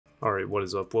Alright, what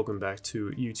is up? Welcome back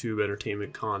to YouTube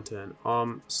entertainment content.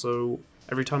 So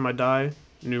every time I die,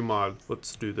 new mod.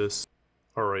 Let's do this.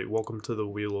 Alright, welcome to the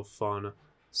Wheel of Fun.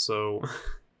 So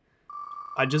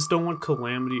I just don't want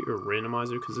Calamity or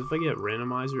Randomizer, because if I get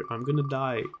Randomizer, I'm gonna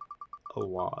die a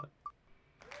lot.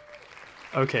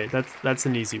 Okay, that's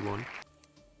an easy one.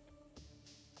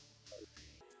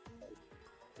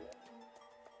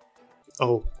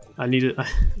 Oh, I need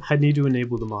to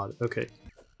enable the mod. Okay.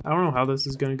 I don't know how this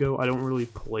is gonna go. I don't really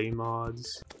play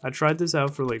mods. I tried this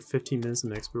out for like 15 minutes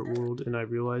in Expert World, and I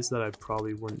realized that I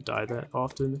probably wouldn't die that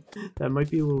often. That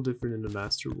might be a little different in the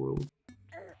Master World.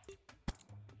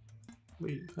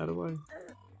 Wait, how do I...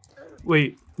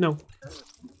 Wait, no.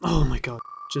 Oh my god.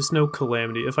 Just no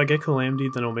Calamity. If I get Calamity,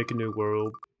 then I'll make a new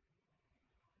world.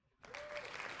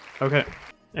 Okay.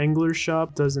 Angler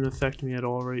Shop doesn't affect me at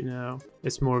all right now.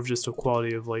 It's more of just a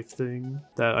quality of life thing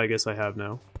that I guess I have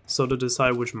now. So to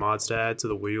decide which mods to add to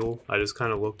the wheel, I just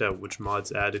kind of looked at which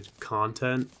mods added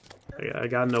content. I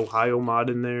got an Ohio mod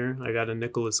in there. I got a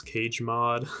Nicolas Cage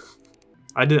mod.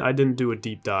 I didn't do a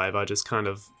deep dive. I just kind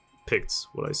of picked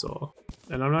what I saw.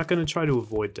 And I'm not going to try to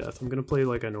avoid death. I'm going to play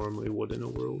like I normally would in a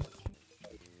world.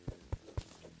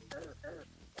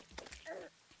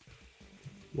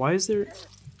 Why is there...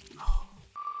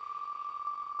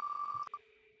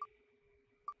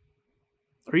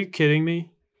 Are you kidding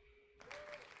me?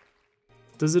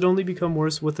 Does it only become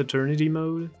worse with Eternity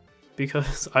mode?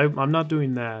 Because I'm not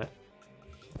doing that.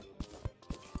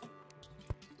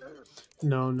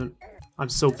 No. I'm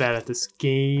so bad at this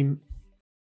game.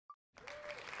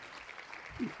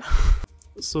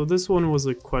 So this one was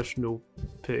a questionable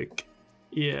pick.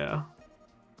 Yeah.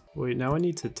 Wait, now I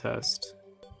need to test.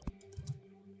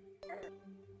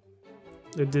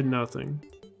 It did nothing.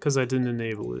 Because I didn't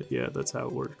enable it. Yeah, that's how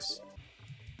it works.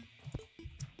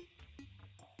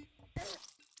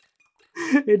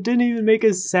 It didn't even make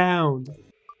a sound.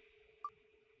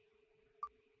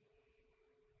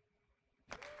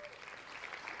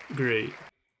 Great.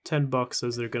 $10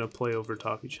 says they're gonna play over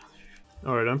top each other.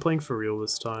 Alright, I'm playing for real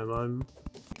this time.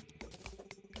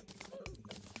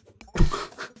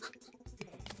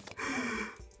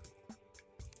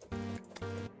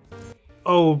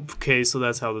 Oh, okay, so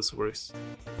that's how this works.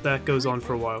 That goes on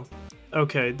for a while.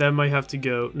 Okay, that might have to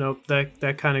go. Nope,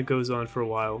 that kind of goes on for a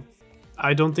while.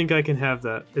 I don't think I can have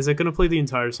that. Is it gonna play the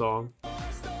entire song?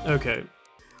 Okay.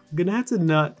 I'm gonna have to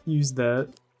not use that.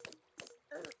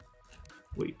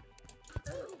 Wait.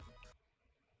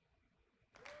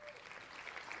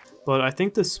 But I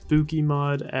think the spooky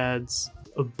mod adds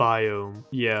a biome.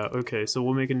 Yeah, okay, so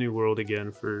we'll make a new world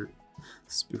again for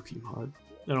spooky mod.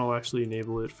 And I'll actually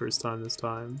enable it first time this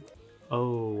time.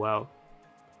 Oh, wow.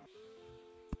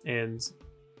 And...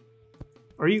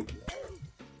 Are you...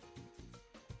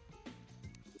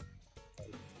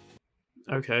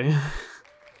 Okay.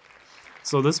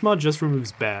 So this mod just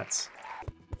removes bats.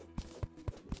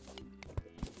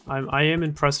 I am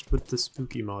impressed with the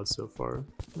spooky mod so far.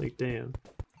 Like, damn.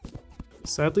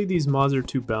 Sadly, these mods are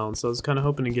too balanced. I was kind of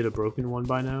hoping to get a broken one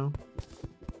by now.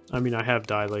 I mean, I have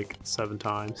died like 7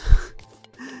 times.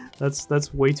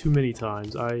 That's way too many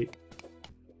times.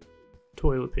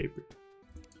 Toilet paper.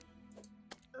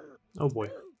 Oh boy.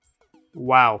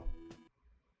 Wow.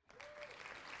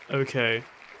 Okay.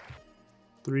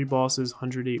 3 bosses,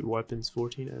 108 weapons,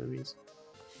 14 enemies.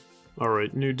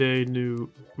 Alright, new day, new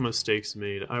mistakes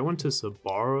made. I went to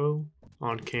Sabaro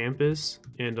on campus,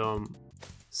 and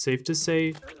safe to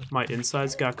say, my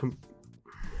insides got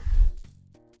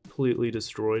completely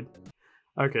destroyed.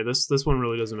 Okay, this one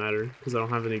really doesn't matter, because I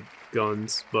don't have any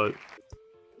guns, but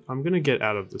I'm gonna get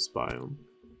out of this biome.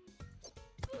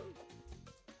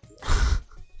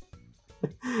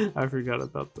 I forgot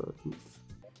about the oof.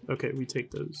 Okay, we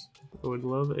take those. I would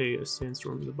love a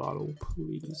sandstorm in the bottle,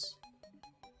 please.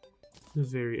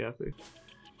 Very epic.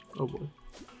 Oh boy.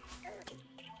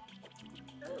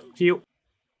 Heal.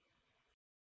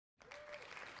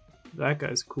 That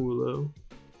guy's cool though.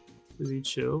 Is he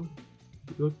chill?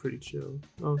 You look pretty chill.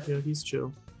 Oh yeah, he's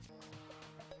chill.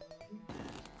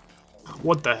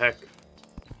 What the heck?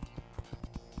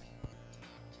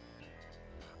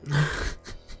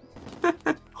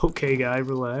 Okay guy,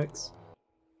 relax.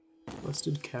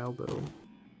 Busted cowbell.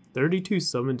 32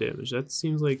 summon damage, that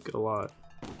seems like a lot.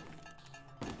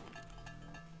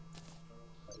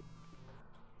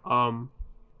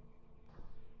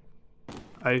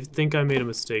 I think I made a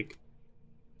mistake.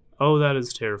 Oh, that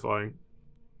is terrifying.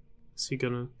 Is he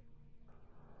gonna...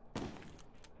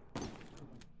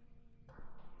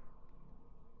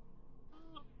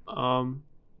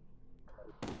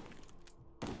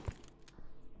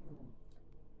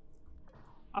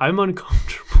 I'm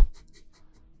uncomfortable.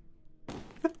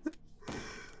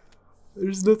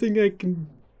 There's nothing I can...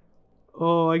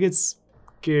 Oh, I get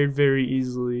scared very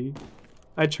easily.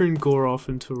 I turn gore off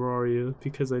in Terraria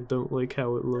because I don't like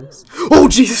how it looks. Oh,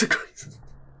 Jesus Christ!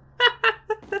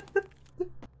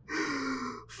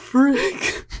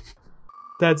 Frick!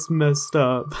 That's messed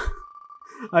up.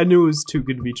 I knew it was too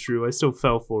good to be true. I still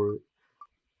fell for it.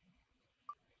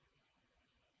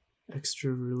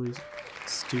 Extra really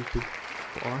stupid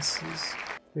bosses.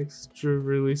 Extra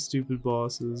really stupid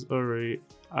bosses. Alright.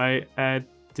 I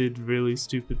added really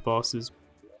stupid bosses.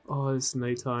 Oh, it's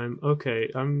nighttime. Okay,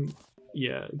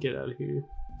 yeah, get out of here.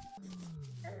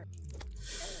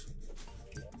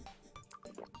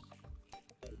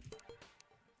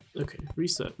 Okay,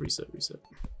 reset.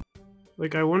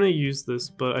 Like, I want to use this,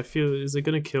 but I feel, is it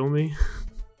gonna kill me?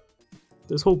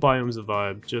 This whole biome's a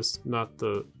vibe, just not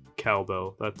the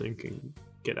cowbell. That thing can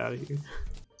get out of here.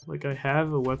 Like, I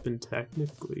have a weapon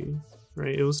technically,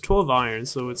 right? It was 12 iron,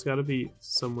 so it's gotta be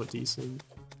somewhat decent.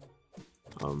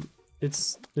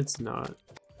 It's not.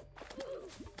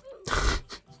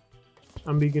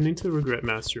 I'm beginning to regret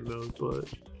master mode, but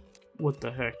what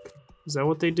the heck? Is that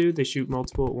what they do? They shoot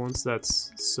multiple at once?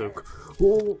 That's so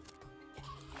cool.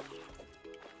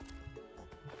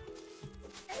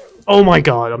 Oh my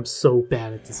god, I'm so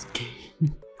bad at this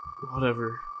game.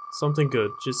 Whatever. Something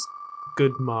good. Just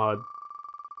good mod.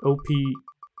 OP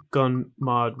gun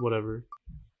mod, whatever.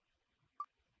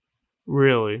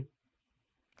 Really?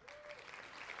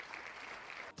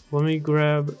 Let me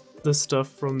grab the stuff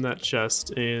from that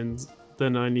chest, and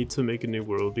then I need to make a new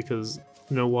world because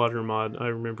no water mod. I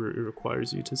remember it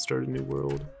requires you to start a new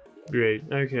world. Great.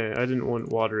 Okay, I didn't want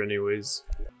water anyways.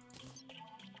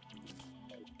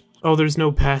 Oh, there's no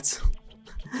bats.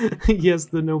 Yes,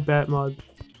 the no bat mod.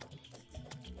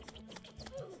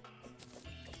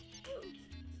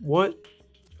 What?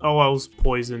 Oh, I was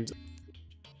poisoned.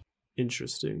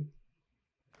 Interesting.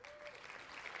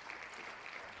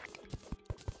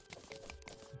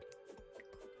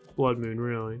 Blood moon,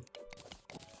 really?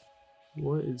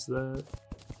 What is that?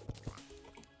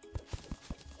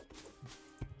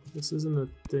 This isn't a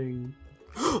thing.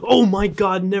 Oh my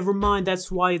god, never mind, that's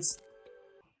why it's...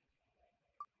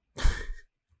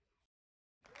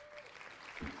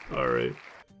 Alright.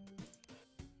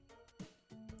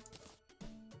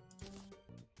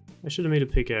 I should have made a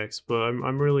pickaxe, but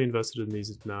I'm really invested in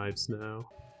these knives now.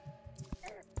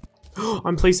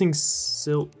 I'm placing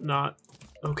silt, not...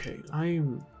 Okay,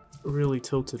 I'm really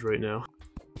tilted right now.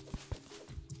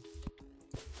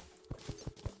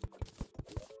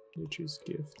 Nature's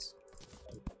gifts.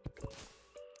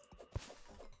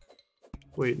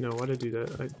 Wait, no, why'd I do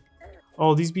that?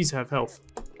 Oh, these bees have health.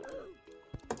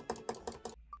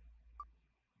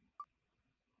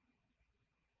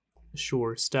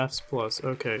 Sure, staffs plus,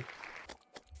 okay.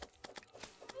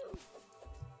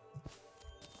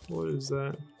 What is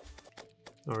that?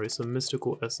 Alright, some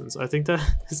mystical essence. I think that...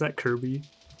 is that Kirby?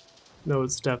 No,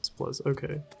 it's staffs plus,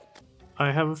 okay.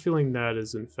 I have a feeling that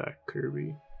is in fact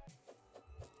Kirby.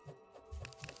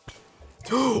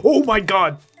 Oh my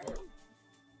god!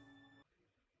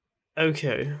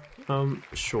 Okay,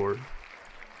 sure.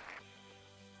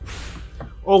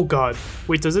 Oh god.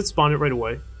 Wait, does it spawn it right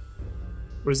away?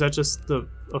 Or is that just the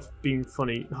of being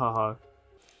funny? Haha.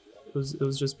 It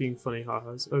was just being funny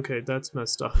hahas. Okay, that's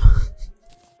messed up.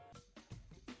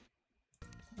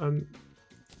 I'm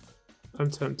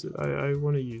tempted. I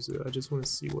want to use it. I just want to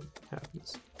see what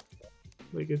happens.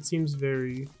 Like, it seems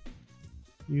very...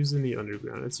 used in the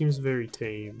underground. It seems very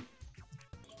tame.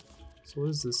 So what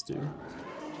does this do?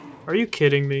 Are you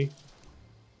kidding me?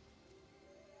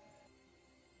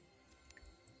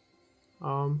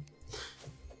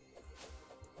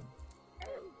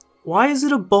 Why is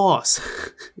it a boss?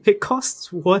 It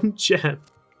costs 1 gem.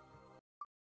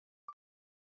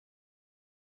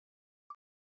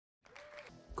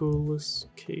 Goalless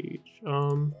cage.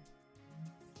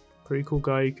 Pretty cool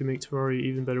guy. You can make Terraria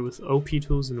even better with OP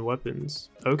tools and weapons.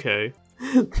 Okay.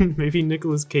 Maybe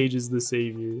Nicolas Cage is the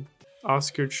savior.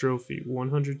 Oscar trophy,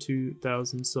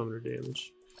 102,000 summoner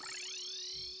damage.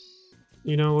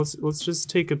 You know, let's just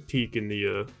take a peek in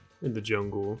the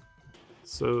jungle.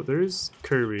 So there's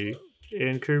Kirby,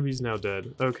 and Kirby's now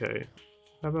dead. Okay.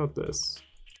 How about this?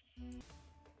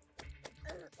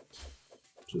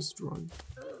 Just run.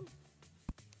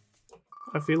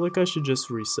 I feel like I should just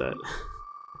reset.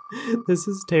 This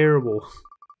is terrible.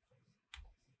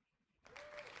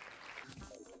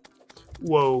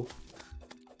 Whoa.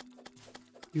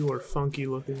 You are funky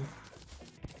looking.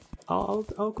 I'll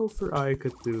go for Eye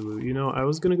Cthulhu. You know, I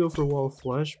was gonna go for Wall of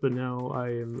Flesh, but now I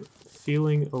am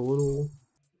feeling a little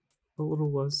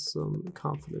less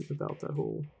confident about that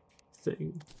whole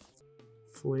thing.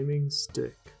 Flaming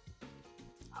stick.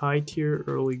 High tier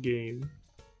early game.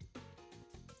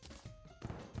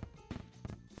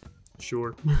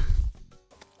 Sure.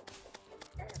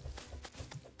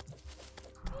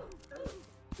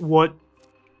 What?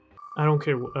 I don't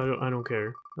care. I don't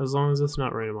care. As long as it's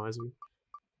not randomizing.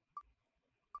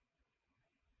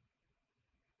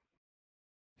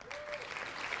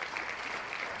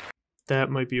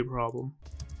 That might be a problem.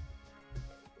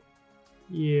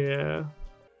 Yeah.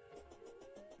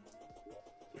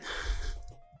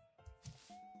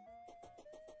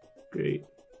 Great.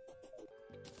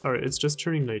 Alright, it's just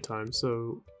turning nighttime,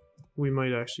 so we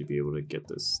might actually be able to get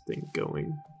this thing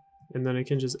going. And then I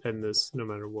can just end this no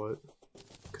matter what.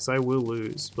 Because I will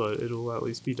lose, but it'll at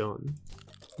least be done.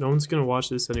 No one's gonna watch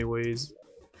this anyways.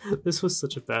 This was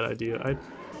such a bad idea.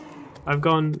 I've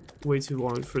gone way too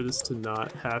long for this to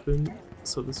not happen.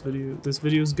 So this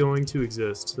video is going to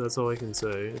exist. That's all I can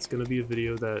say. It's gonna be a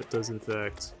video that does in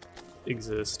fact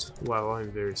exist. Wow, I'm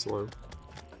very slow.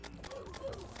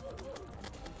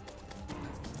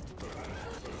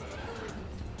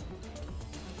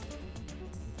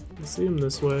 I see him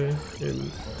this way,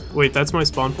 and wait, that's my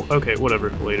spawn point. Okay,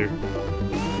 whatever, later.